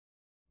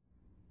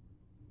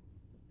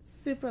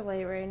super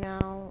late right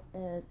now.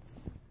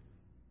 It's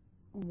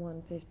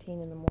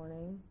 1:15 in the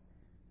morning,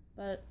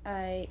 but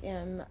I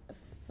am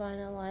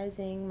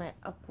finalizing my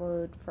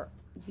upload for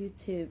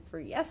YouTube for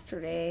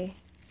yesterday,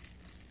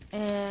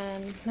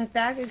 and my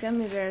bag of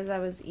gummy bears I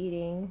was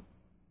eating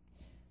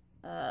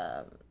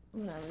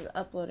when I was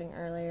uploading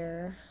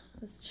earlier, I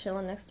was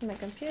chilling next to my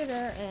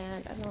computer,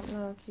 and I don't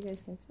know if you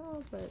guys can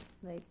tell, but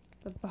like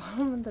the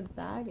bottom of the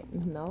bag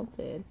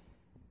melted.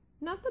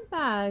 Not the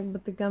bag,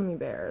 but the gummy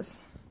bears.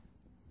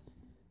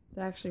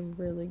 They're actually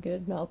really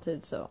good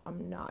melted, so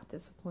I'm not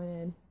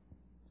disappointed.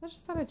 I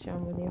just thought I'd share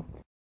them with you.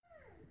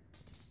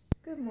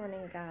 Good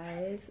morning,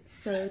 guys.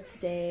 So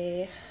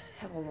today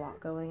I have a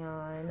lot going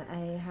on.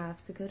 I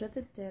have to go to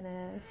the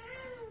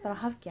dentist, but I'll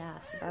have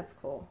gas, so that's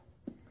cool.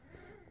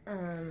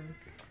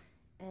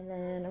 And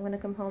then I'm gonna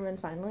come home and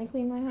finally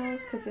clean my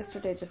house, because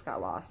yesterday just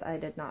got lost. I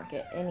did not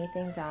get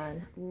anything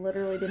done.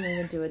 Literally didn't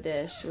even do a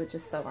dish, which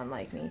is so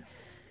unlike me.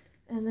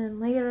 And then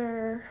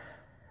later,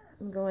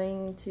 I'm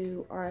going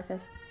to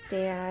RFS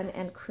Dan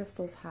and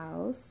Crystal's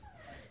house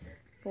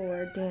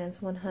for Dan's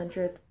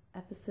 100th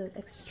episode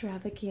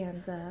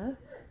extravaganza,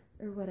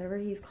 or whatever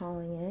he's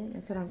calling it.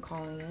 That's what I'm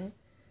calling it.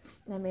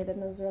 And I made them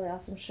those really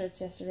awesome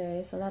shirts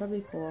yesterday, so that'll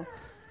be cool.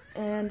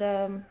 And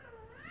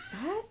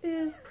that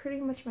is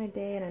pretty much my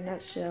day in a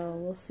nutshell.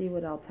 We'll see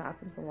what else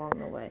happens along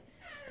the way.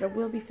 But I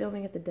will be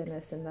filming at the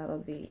dentist, and that'll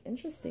be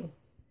interesting,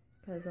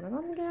 because when I'm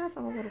on the gas,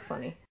 I'm a little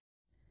funny.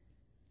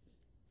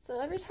 So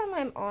every time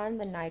I'm on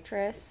the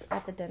nitrous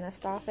at the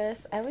dentist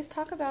office, I always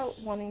talk about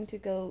wanting to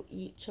go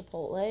eat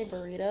Chipotle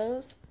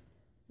burritos,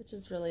 which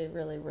is really,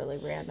 really, really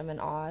random and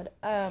odd.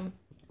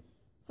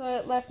 So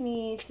it left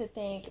me to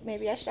think,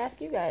 maybe I should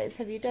ask you guys,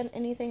 have you done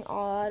anything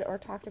odd or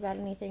talked about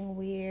anything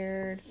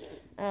weird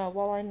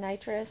while on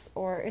nitrous,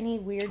 or any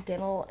weird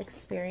dental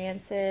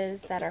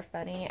experiences that are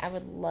funny? I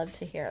would love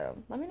to hear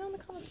them. Let me know in the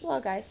comments below,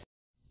 guys.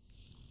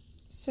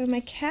 So my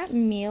cat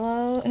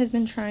Milo has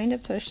been trying to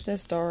push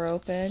this door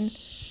open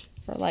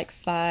for like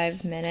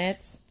 5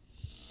 minutes,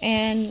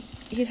 and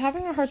he's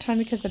having a hard time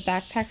because the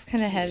backpack's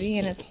kind of heavy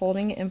and it's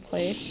holding it in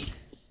place,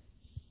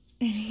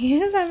 and he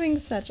is having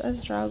such a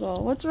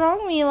struggle. What's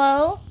wrong,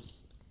 Milo?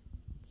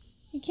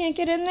 You can't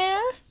get in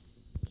there?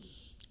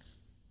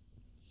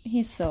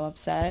 He's so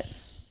upset.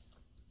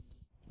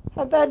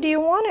 How bad do you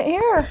want it?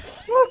 Here,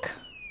 look,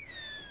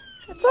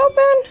 it's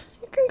open.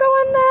 You can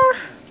go in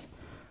there.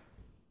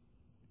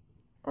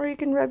 Or you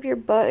can rub your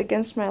butt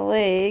against my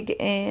leg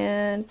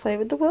and play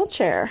with the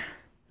wheelchair.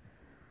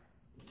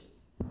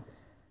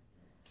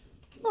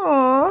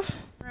 Aww.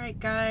 Alright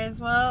guys,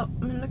 well,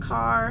 I'm in the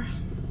car.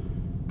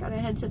 Gotta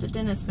head to the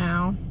dentist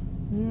now.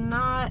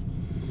 Not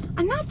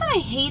that I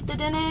hate the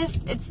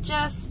dentist, it's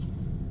just,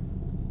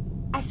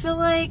 I feel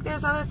like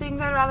there's other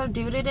things I'd rather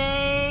do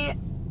today,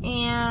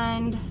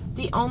 and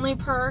the only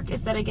perk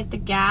is that I get the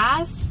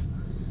gas.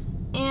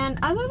 And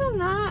other than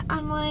that,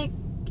 I'm like,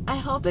 I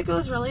hope it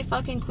goes really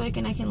fucking quick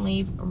and I can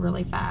leave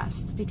really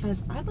fast,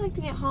 because I'd like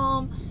to get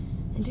home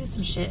and do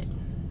some shit,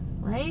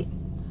 right?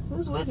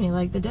 Who's with me?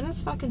 Like, the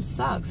dentist fucking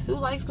sucks. Who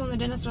likes going to the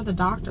dentist or the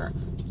doctor?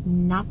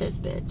 Not this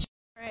bitch.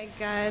 Alright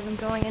guys, I'm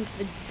going into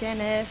the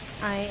dentist.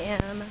 I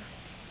am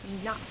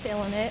not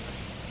feeling it,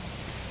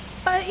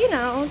 but you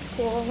know, it's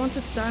cool. Once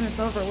it's done, it's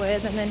over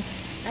with, and then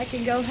I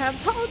can go have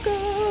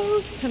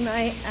tacos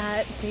tonight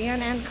at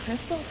Dan and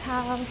Crystal's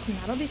house, and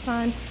that'll be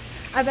fun.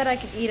 I bet I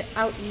could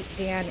out-eat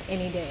Dan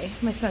any day.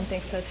 My son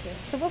thinks so too.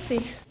 So we'll see.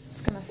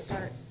 It's gonna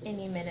start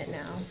any minute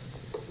now.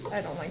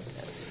 I don't like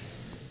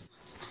this.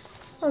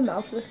 My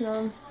mouth is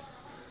numb.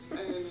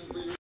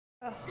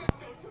 Oh,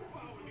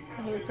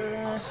 I hate the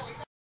dentist.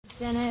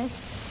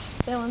 Dentist,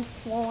 feeling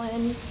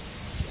swollen.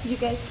 You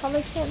guys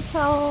probably can't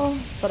tell,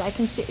 but I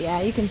can see.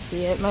 Yeah, you can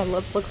see it. My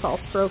lip looks all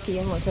strokey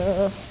and like,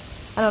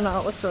 I don't know.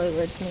 It looks really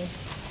weird to me.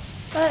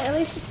 But at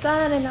least it's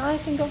done, and now I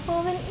can go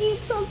home and eat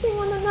something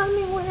when the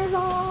numbing wears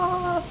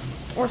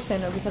off. Or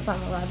sooner, because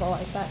I'm a rebel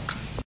like that.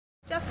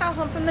 Just got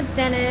home from the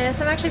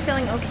dentist. I'm actually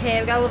feeling okay.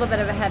 I've got a little bit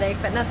of a headache,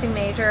 but nothing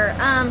major.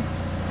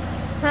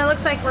 It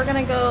looks like we're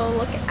gonna go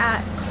look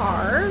at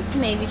cars.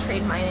 Maybe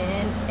trade mine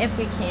in if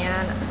we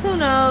can. Who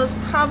knows?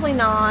 Probably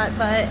not,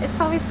 but it's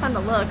always fun to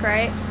look,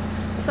 right?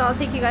 So I'll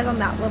take you guys on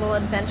that little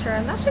adventure,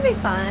 and that should be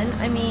fun.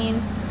 I mean,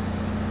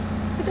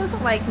 who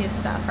doesn't like new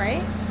stuff,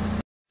 right?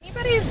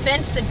 Anybody who's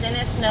been to the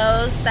dentist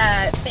knows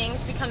that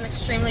things become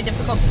extremely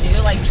difficult to do,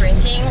 like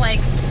drinking. Like,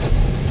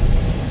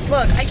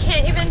 look, I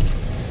can't even,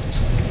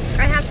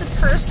 I have to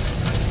purse.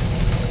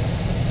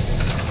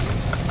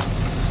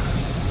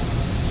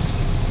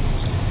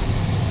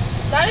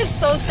 That is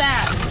so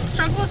sad. The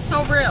struggle is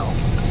so real.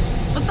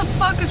 What the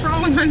fuck is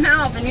wrong with my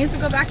mouth? It needs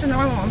to go back to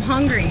normal. I'm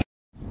hungry.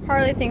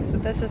 Harley thinks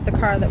that this is the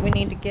car that we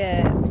need to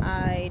get.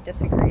 I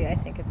disagree. I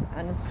think it's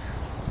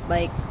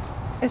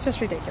it's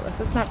just ridiculous.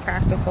 It's not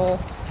practical.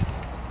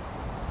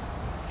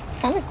 It's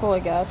kind of cool, I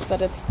guess,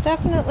 but it's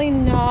definitely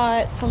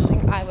not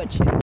something I would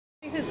choose.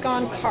 Anybody who's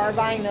gone car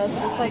buying knows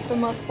that it's like the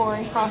most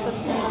boring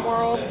process in the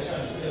world.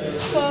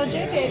 So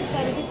JJ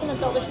decided he's going to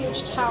build a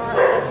huge tower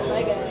out of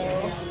Lego.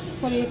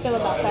 What do you feel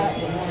about that?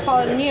 It's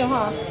taller than you,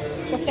 huh?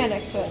 Go stand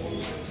next to it.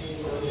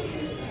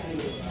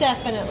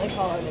 Definitely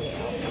taller than you.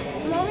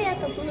 I'm only at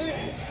the blue.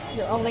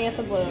 You're only at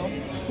the blue.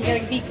 You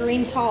gotta be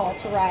green tall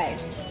to ride.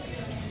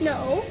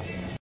 No.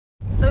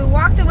 So we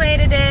walked away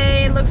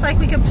today. It looks like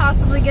we could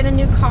possibly get a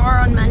new car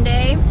on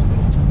Monday.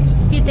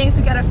 Just a few things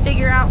we gotta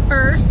figure out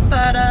first,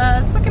 but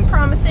it's looking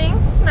promising.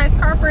 It's a nice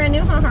car, brand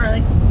new, huh,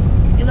 Harley?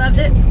 You loved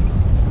it?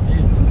 Yes, I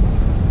did.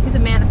 He's a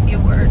man of few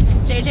words.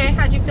 JJ,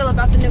 how'd you feel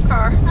about the new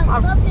car? I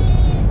loved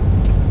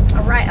it.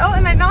 All right. Oh,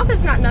 and my mouth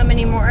is not numb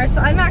anymore, so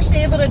I'm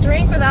actually able to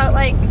drink without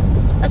like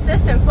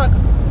assistance. Look.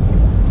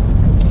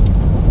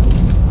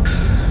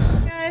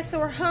 Guys, so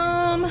we're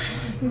home.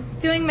 I'm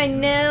doing my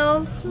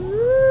nails.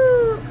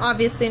 Woo.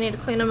 Obviously, I need to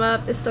clean them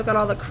up. They still got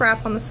all the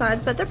crap on the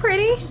sides, but they're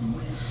pretty.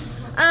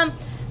 I'm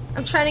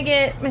trying to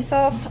get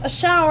myself a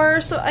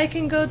shower so I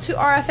can go to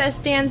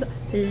RFS Dan's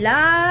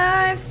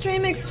live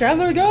stream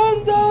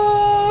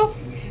extravaganza,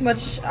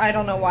 which I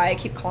don't know why I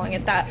keep calling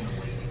it that.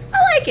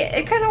 I like it.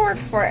 It kind of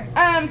works for it.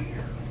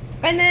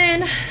 And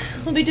then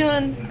we'll be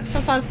doing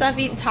some fun stuff,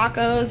 eating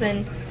tacos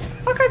and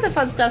all kinds of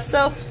fun stuff.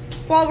 So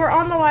while we're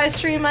on the live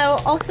stream, I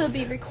will also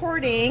be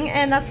recording,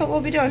 and that's what we'll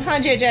be doing, huh,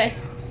 JJ?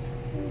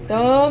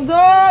 Thumbs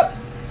up!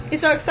 You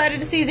so excited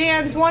to see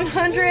Dan's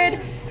 100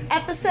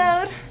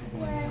 episode?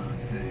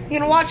 You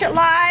gonna watch it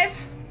live?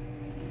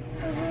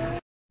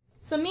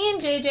 So me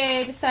and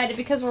JJ decided,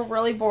 because we're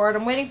really bored,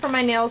 I'm waiting for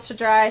my nails to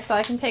dry so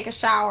I can take a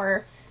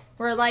shower.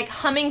 We're like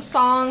humming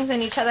songs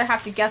and each other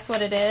have to guess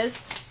what it is.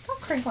 Stop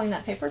crinkling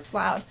that paper, it's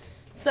loud.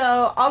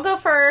 So I'll go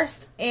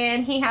first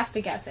and he has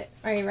to guess it.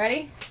 Are you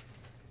ready?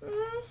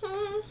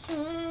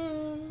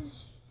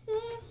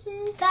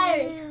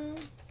 Diary.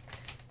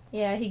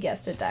 Yeah, he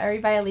guessed it. Diary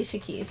by Alicia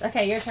Keys.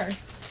 Okay, your turn.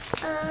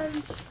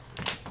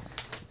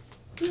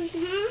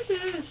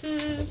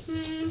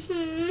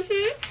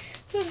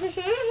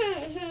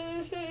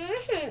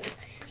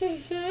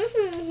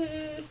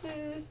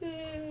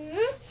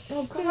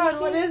 Oh God,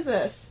 what is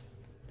this?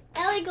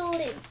 Ellie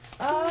Goulding.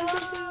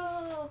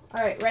 Oh.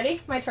 Alright,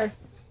 ready? My turn.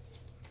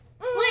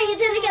 Wait, you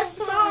didn't guess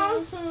the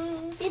song.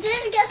 You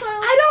didn't guess what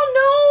I don't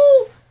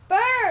know!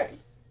 Burn.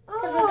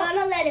 Because we're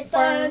gonna let it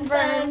burn,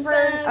 burn,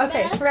 burn.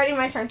 Okay, ready?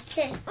 My turn.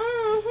 Okay.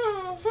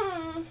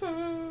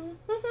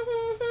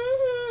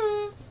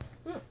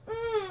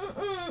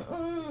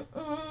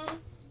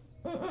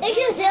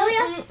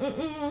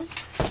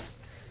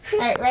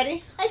 Alright,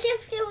 ready? I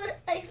can't forget what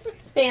I...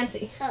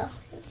 Fancy. Oh.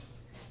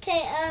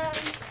 Okay,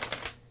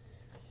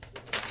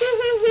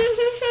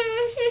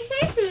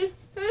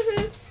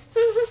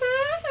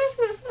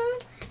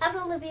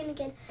 Avril Lavigne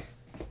again.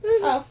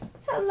 Oh.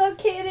 Hello,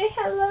 kitty.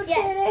 Hello,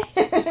 Yes.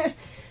 kitty.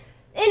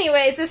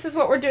 Anyways, this is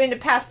what we're doing to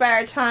pass by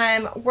our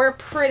time. We're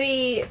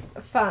pretty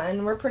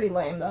fun. We're pretty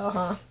lame, though,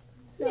 huh?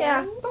 No.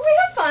 Yeah. But we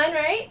have fun,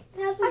 right?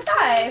 High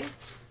five.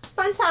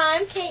 Fun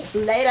times. Okay.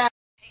 Later.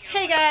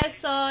 Hey guys,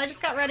 so I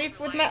just got ready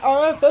with my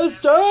RFS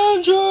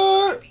Dan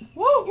shirt.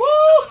 Woo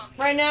woo!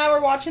 Right now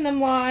we're watching them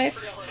live.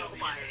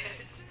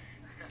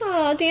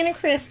 Oh, Dan and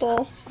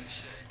Crystal.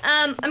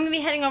 I'm gonna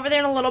be heading over there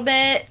in a little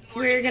bit.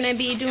 We're gonna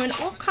be doing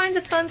all kinds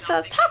of fun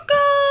stuff,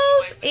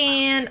 tacos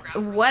and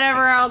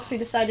whatever else we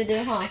decide to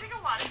do, huh?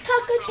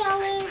 Taco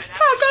challenge.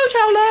 Taco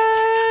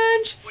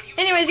challenge.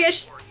 Anyways, you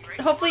guys,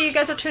 hopefully you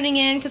guys are tuning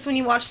in because when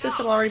you watch this,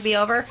 it'll already be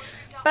over.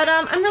 But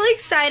I'm really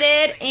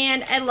excited,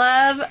 and I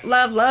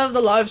love the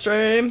live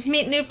stream.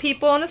 Meet new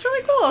people, and it's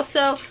really cool.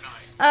 So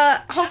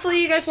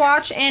hopefully you guys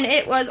watch, and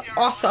it was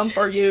awesome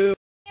for you.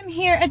 I'm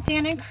here at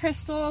Dan and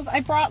Crystal's.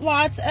 I brought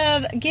lots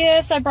of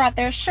gifts. I brought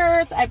their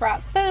shirts. I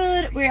brought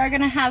food. We are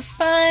going to have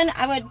fun.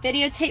 I would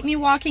videotape me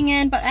walking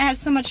in, but I have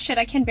so much shit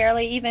I can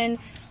barely even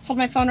hold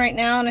my phone right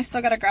now, and I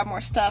still got to grab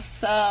more stuff.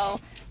 So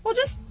we'll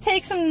just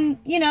take some,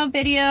 you know,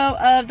 video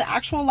of the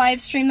actual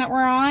live stream that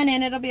we're on,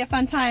 and it'll be a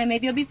fun time.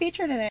 Maybe you'll be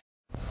featured in it.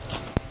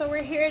 So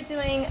we're here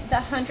doing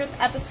the 100th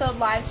episode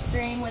live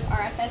stream with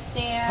RFS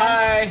Dan.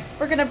 Hi.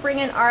 We're going to bring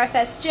in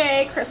RFS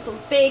Jay.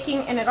 Crystal's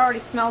baking, and it already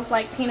smells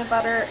like peanut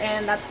butter,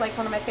 and that's like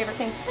one of my favorite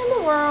things in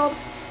the world.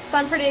 So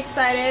I'm pretty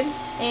excited,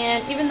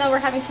 and even though we're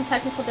having some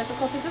technical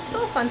difficulties, it's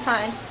still a fun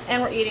time,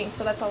 and we're eating,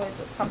 so that's always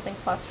something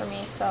plus for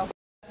me. So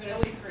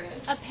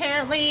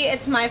apparently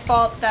it's my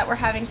fault that we're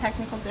having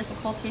technical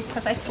difficulties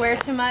because I swear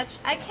too much.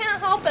 I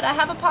can't help it. I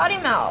have a potty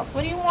mouth.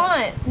 What do you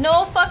want?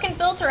 No fucking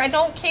filter. I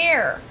don't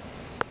care.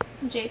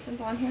 Jason's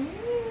on here.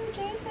 Ooh,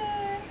 Jason.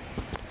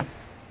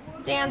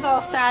 Dan's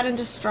all sad and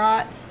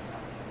distraught.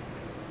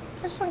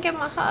 I just want to give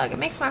him a hug. It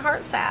makes my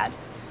heart sad.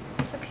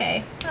 It's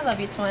okay. I love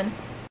you, twin.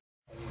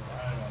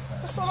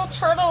 This little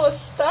turtle was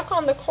stuck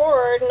on the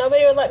cord.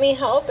 Nobody would let me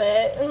help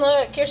it. And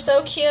look, you're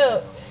so cute.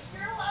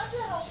 You're allowed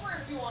to help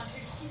her if you want to.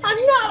 Just keep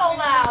I'm not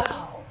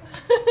allowed.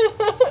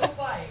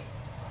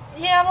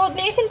 Yeah, well,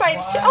 Nathan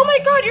bites too. Oh my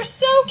God, you're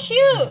so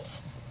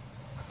cute.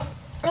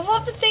 I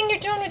love the thing you're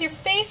doing with your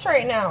face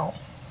right now.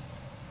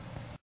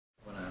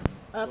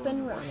 Up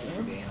and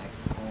running.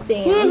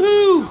 Dan.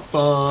 Woohoo!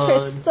 Fun.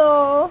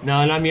 Crystal.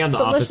 No, not me. I'm the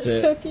Delicious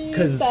opposite.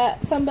 cookies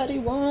that somebody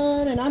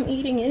won, and I'm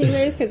eating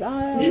anyways because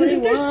I already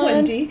There's won.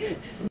 plenty.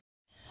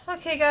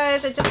 Okay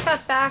guys, I just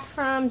got back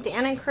from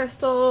Dan and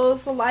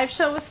Crystal's. The live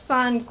show was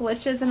fun,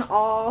 glitches and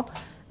all.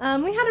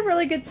 We had a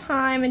really good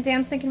time, and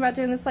Dan's thinking about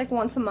doing this like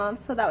once a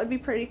month, so that would be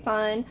pretty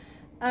fun.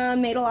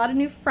 Made a lot of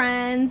new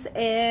friends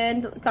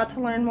and got to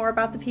learn more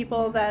about the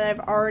people that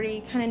I've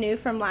already kind of knew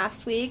from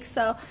last week,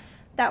 so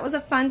that was a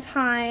fun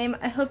time.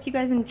 I hope you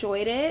guys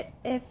enjoyed it.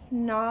 If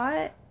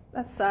not,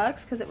 that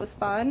sucks because it was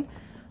fun.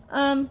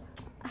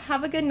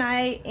 Have a good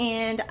night,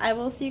 and I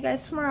will see you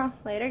guys tomorrow.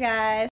 Later, guys.